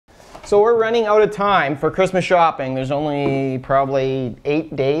So we're running out of time for Christmas shopping. There's only probably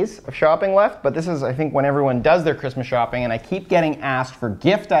 8 days of shopping left, but this is, I think, when everyone does their Christmas shopping, and I keep getting asked for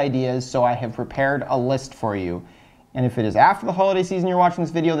gift ideas, so I have prepared a list for you. And if it is after the holiday season you're watching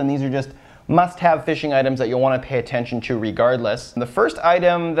this video, then these are just must-have fishing items that you'll want to pay attention to regardless. The first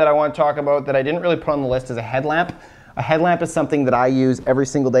item that I want to talk about that I didn't really put on the list is a headlamp. A headlamp is something that I use every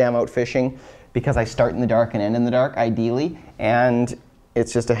single day I'm out fishing because I start in the dark and end in the dark, ideally, and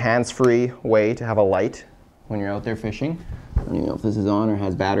it's just a hands-free way to have a light when you're out there fishing. I don't even know if this is on or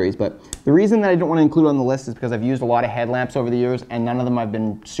has batteries, but the reason that I don't want to include it on the list is because I've used a lot of headlamps over the years and none of them I've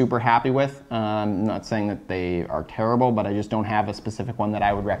been super happy with. I'm not saying that they are terrible, but I just don't have a specific one that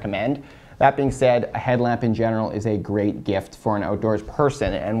I would recommend. That being said, a headlamp in general is a great gift for an outdoors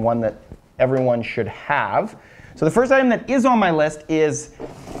person and one that everyone should have. So the first item that is on my list is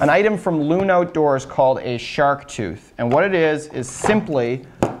an item from Loon Outdoors called a shark tooth. And what it is simply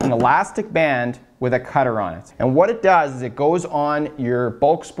an elastic band with a cutter on it. And what it does is it goes on your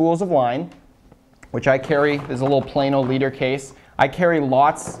bulk spools of line, which I carry. There's a little Plano leader case. I carry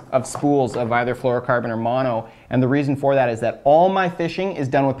lots of spools of either fluorocarbon or mono, and the reason for that is that all my fishing is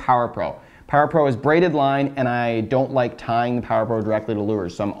done with PowerPro. PowerPro is braided line, and I don't like tying the PowerPro directly to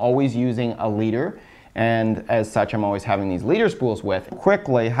lures, so I'm always using a leader, and as such I'm always having these leader spools with.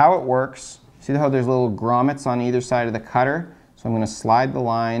 Quickly, how it works, see how there's little grommets on either side of the cutter? So I'm going to slide the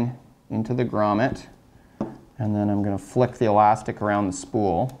line into the grommet, and then I'm going to flick the elastic around the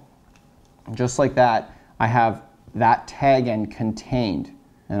spool. And just like that, I have that tag end contained,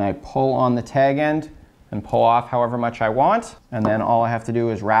 and I pull on the tag end and pull off however much I want, and then all I have to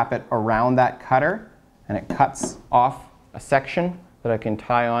do is wrap it around that cutter, and it cuts off a section that I can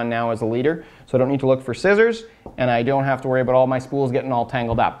tie on now as a leader, so I don't need to look for scissors, and I don't have to worry about all my spools getting all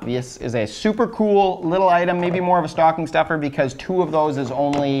tangled up. This is a super cool little item, maybe more of a stocking stuffer because 2 of those is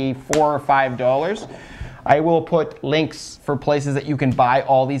only $4 or $5. I will put links for places that you can buy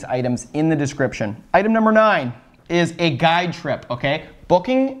all these items in the description. Item number 9 is a guide trip, okay?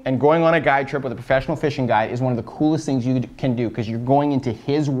 Booking and going on a guide trip with a professional fishing guide is one of the coolest things you can do because you're going into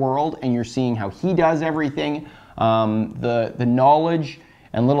his world and you're seeing how he does everything. The knowledge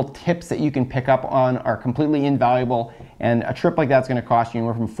and little tips that you can pick up on are completely invaluable, and a trip like that's going to cost you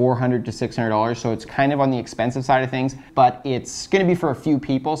anywhere from $400 to $600, so it's kind of on the expensive side of things, but it's going to be for a few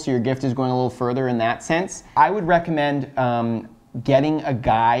people, so your gift is going a little further in that sense. I would recommend getting a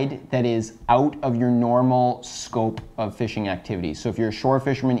guide that is out of your normal scope of fishing activities. So if you're a shore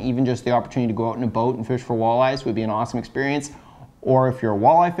fisherman, even just the opportunity to go out in a boat and fish for walleyes would be an awesome experience. Or if you're a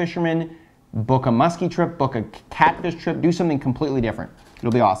walleye fisherman, book a muskie trip, book a catfish trip, do something completely different.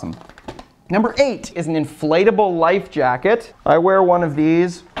 It'll be awesome. Number 8 is an inflatable life jacket. I wear one of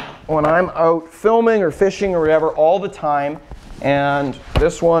these when I'm out filming or fishing or whatever all the time. And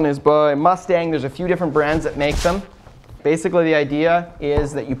this one is by Mustang. There's a few different brands that make them. Basically, the idea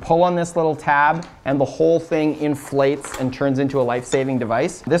is that you pull on this little tab and the whole thing inflates and turns into a life-saving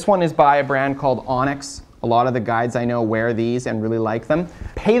device. This one is by a brand called Onyx. A lot of the guides I know wear these and really like them.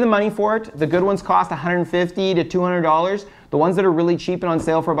 Pay the money for it. The good ones cost $150 to $200. The ones that are really cheap and on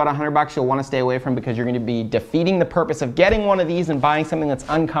sale for about $100 you'll want to stay away from because you're going to be defeating the purpose of getting one of these and buying something that's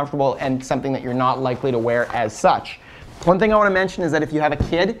uncomfortable and something that you're not likely to wear as such. One thing I want to mention is that if you have a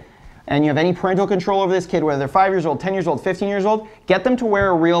kid and you have any parental control over this kid, whether they're 5 years old, 10 years old, 15 years old, get them to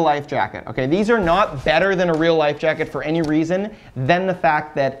wear a real life jacket, okay? These are not better than a real life jacket for any reason than the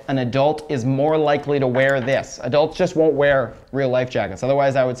fact that an adult is more likely to wear this. Adults just won't wear real life jackets.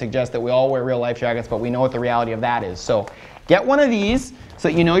 Otherwise, I would suggest that we all wear real life jackets, but we know what the reality of that is. So get one of these so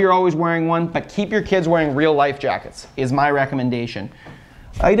that you know you're always wearing one, but keep your kids wearing real life jackets is my recommendation.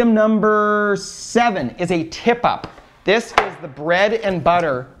 Item number 7 is a tip-up. This is the bread and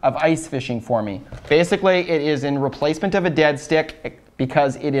butter of ice fishing for me. Basically, it is in replacement of a dead stick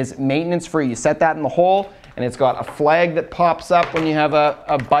because it is maintenance free. You set that in the hole and it's got a flag that pops up when you have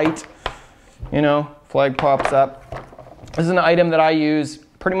a bite. You know, flag pops up. This is an item that I use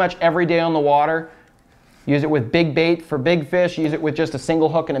pretty much every day on the water. Use it with big bait for big fish. Use it with just a single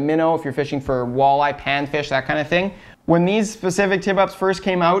hook and a minnow if you're fishing for walleye, panfish, that kind of thing. When these specific tip-ups first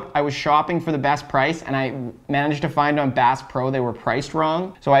came out, I was shopping for the best price and I managed to find on Bass Pro they were priced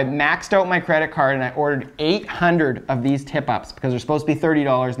wrong. So I maxed out my credit card and I ordered 800 of these tip-ups because they're supposed to be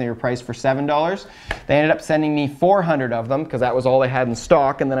 $30 and they were priced for $7. They ended up sending me 400 of them because that was all they had in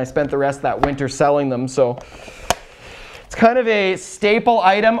stock, and then I spent the rest of that winter selling them. So it's kind of a staple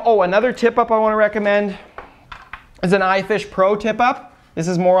item. Oh, another tip-up I want to recommend is an iFishPro tip-up. This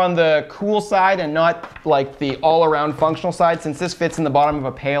is more on the cool side and not like the all-around functional side. Since this fits in the bottom of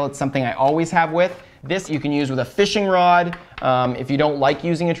a pail, it's something I always have with. This you can use with a fishing rod if you don't like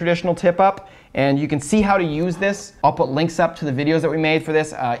using a traditional tip-up. And you can see how to use this. I'll put links up to the videos that we made for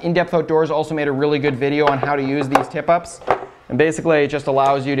this. In-Depth Outdoors also made a really good video on how to use these tip-ups. And basically it just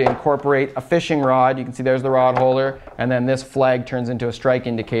allows you to incorporate a fishing rod. You can see there's the rod holder, and then this flag turns into a strike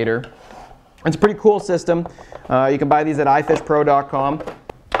indicator. It's a pretty cool system. You can buy these at iFishPro.com.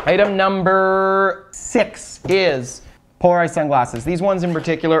 Item number 6 is polarized sunglasses. These ones in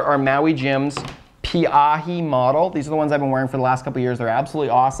particular are Maui Jim's Peahi model. These are the ones I've been wearing for the last couple of years. They're absolutely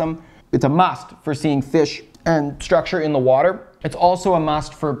awesome. It's a must for seeing fish and structure in the water. It's also a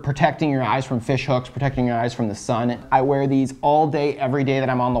must for protecting your eyes from fish hooks, protecting your eyes from the sun. I wear these all day, every day that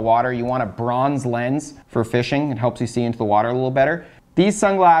I'm on the water. You want a bronze lens for fishing. It helps you see into the water a little better. These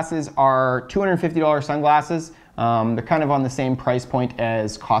sunglasses are $250 sunglasses. They're kind of on the same price point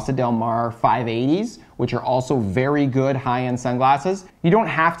as Costa Del Mar 580s, which are also very good high-end sunglasses. You don't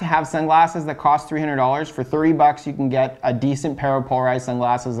have to have sunglasses that cost $300. For 30 bucks, you can get a decent pair of polarized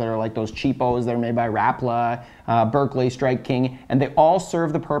sunglasses that are like those cheapos that are made by Rapala, Berkeley, Strike King, and they all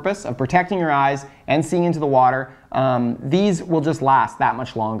serve the purpose of protecting your eyes and seeing into the water. These will just last that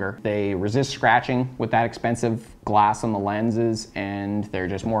much longer. They resist scratching with that expensive glass on the lenses, and they're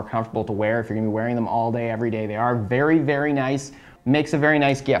just more comfortable to wear if you're gonna be wearing them all day, every day. They are very, very nice. Makes a very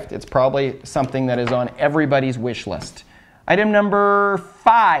nice gift. It's probably something that is on everybody's wish list. Item number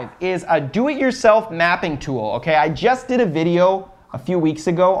 5 is a do-it-yourself mapping tool. Okay, I just did a video a few weeks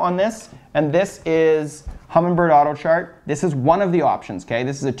ago on this, and this is Humminbird Autochart. This is one of the options, okay?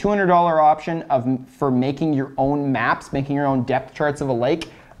 This is a $200 option for making your own maps, making your own depth charts of a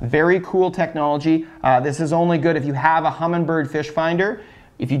lake. Very cool technology. This is only good if you have a Humminbird fish finder.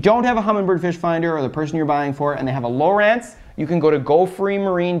 If you don't have a Humminbird fish finder, or the person you're buying for, and they have a Lowrance, you can go to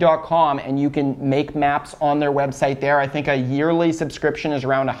GoFreeMarine.com and you can make maps on their website there. I think a yearly subscription is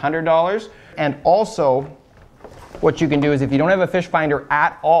around $100. And also, what you can do is if you don't have a fish finder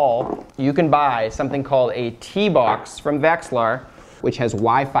at all, you can buy something called a T-Box from Vexilar, which has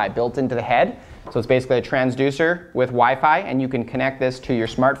Wi-Fi built into the head. So it's basically a transducer with Wi-Fi, and you can connect this to your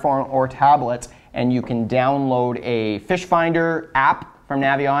smartphone or tablet, and you can download a fish finder app from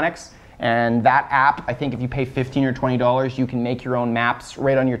Navionics. And that app, I think if you pay $15 or $20, you can make your own maps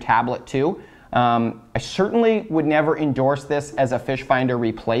right on your tablet too. I certainly would never endorse this as a fish finder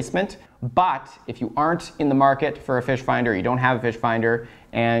replacement, but if you aren't in the market for a fish finder, you don't have a fish finder,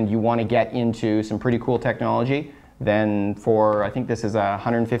 and you want to get into some pretty cool technology, then I think this is a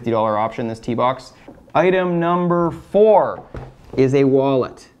 $150 option, this T-Box. Item number 4 is a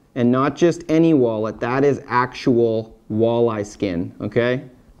wallet, and not just any wallet. That is actual walleye skin, okay?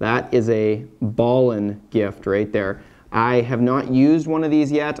 That is a ballin' gift right there. I have not used one of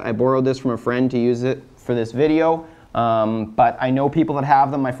these yet. I borrowed this from a friend to use it for this video, but I know people that have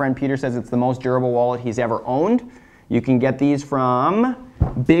them. My friend Peter says it's the most durable wallet he's ever owned. You can get these from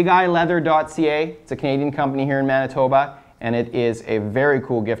BigEyeLeather.ca. It's a Canadian company here in Manitoba, and it is a very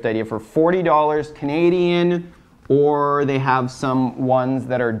cool gift idea for $40 Canadian, or they have some ones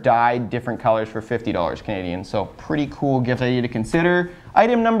that are dyed different colors for $50 Canadian. So pretty cool gift idea to consider.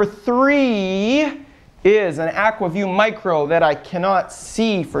 Item number 3 is an Aqua Vu Micro that I cannot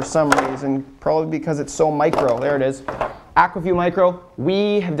see for some reason, probably because it's so micro. There it is. Aqua Vu Micro.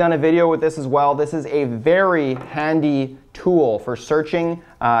 We have done a video with this as well. This is a very handy tool for searching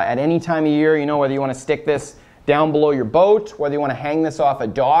at any time of year. You know, whether you want to stick this down below your boat, whether you want to hang this off a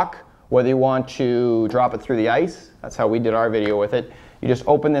dock, whether you want to drop it through the ice. That's how we did our video with it. You just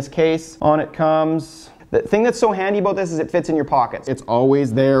open this case, on it comes. The thing that's so handy about this is it fits in your pockets. It's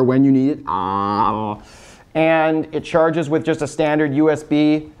always there when you need it. And it charges with just a standard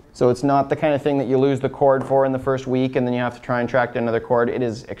USB, so it's not the kind of thing that you lose the cord for in the first week and then you have to try and track down another cord. It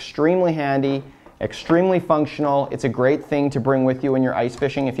is extremely handy, extremely functional. It's a great thing to bring with you when you're ice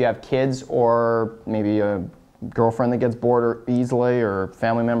fishing if you have kids or maybe a girlfriend that gets bored easily, or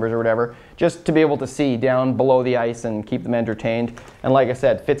family members or whatever, just to be able to see down below the ice and keep them entertained. And like I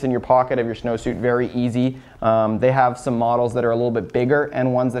said, fits in your pocket of your snowsuit, very easy. They have some models that are a little bit bigger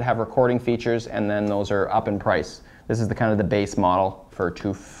and ones that have recording features, and then those are up in price. This is the kind of the base model for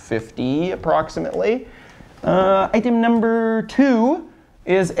 $250 approximately. Item number 2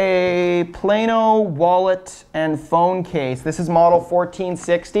 is a Plano wallet and phone case. This is model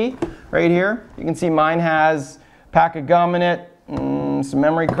 1460 right here. You can see mine has a pack of gum in it, some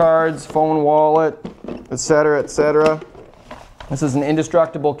memory cards, phone wallet, etc., etc. This is an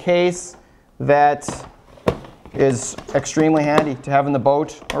indestructible case that is extremely handy to have in the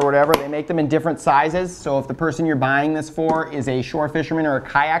boat or whatever. They make them in different sizes, so if the person you're buying this for is a shore fisherman or a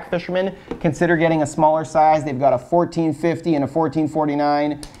kayak fisherman, consider getting a smaller size. They've got a 1450 and a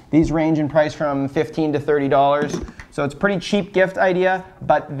 1449. These range in price from $15 to $30. So it's a pretty cheap gift idea,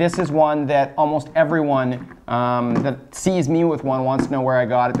 but this is one that almost everyone that sees me with one wants to know where I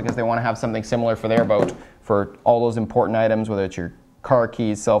got it because they want to have something similar for their boat for all those important items, whether it's your car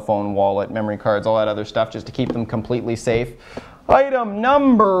keys, cell phone, wallet, memory cards, all that other stuff, just to keep them completely safe. Item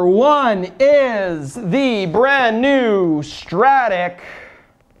number 1 is the brand new Stradic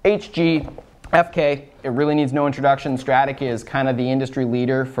HG FK. It really needs no introduction. Stradic is kind of the industry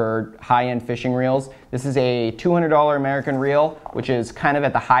leader for high-end fishing reels. This is a $200 American reel, which is kind of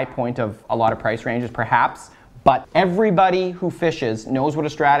at the high point of a lot of price ranges, perhaps. But everybody who fishes knows what a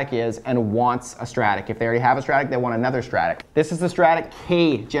Stradic is and wants a Stradic. If they already have a Stradic, they want another Stradic. This is the Stradic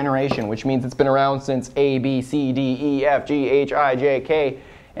K generation, which means it's been around since A, B, C, D, E, F, G, H, I, J, K.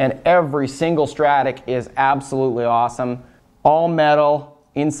 And every single Stradic is absolutely awesome. All metal,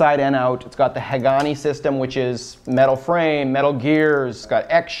 inside and out. It's got the Hagani system, which is metal frame, metal gears. It's got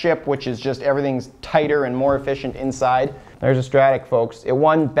X-Ship, which is just everything's tighter and more efficient inside. There's a Stradic, folks. It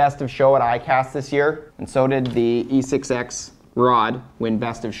won Best of Show at ICAST this year, and so did the E6X rod win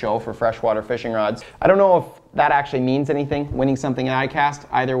Best of Show for freshwater fishing rods. I don't know if that actually means anything, winning something at ICAST.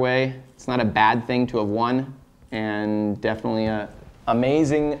 Either way, it's not a bad thing to have won, and definitely an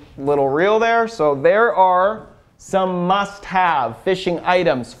amazing little reel there. So there are some must-have fishing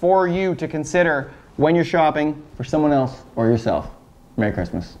items for you to consider when you're shopping for someone else or yourself. Merry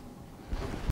Christmas.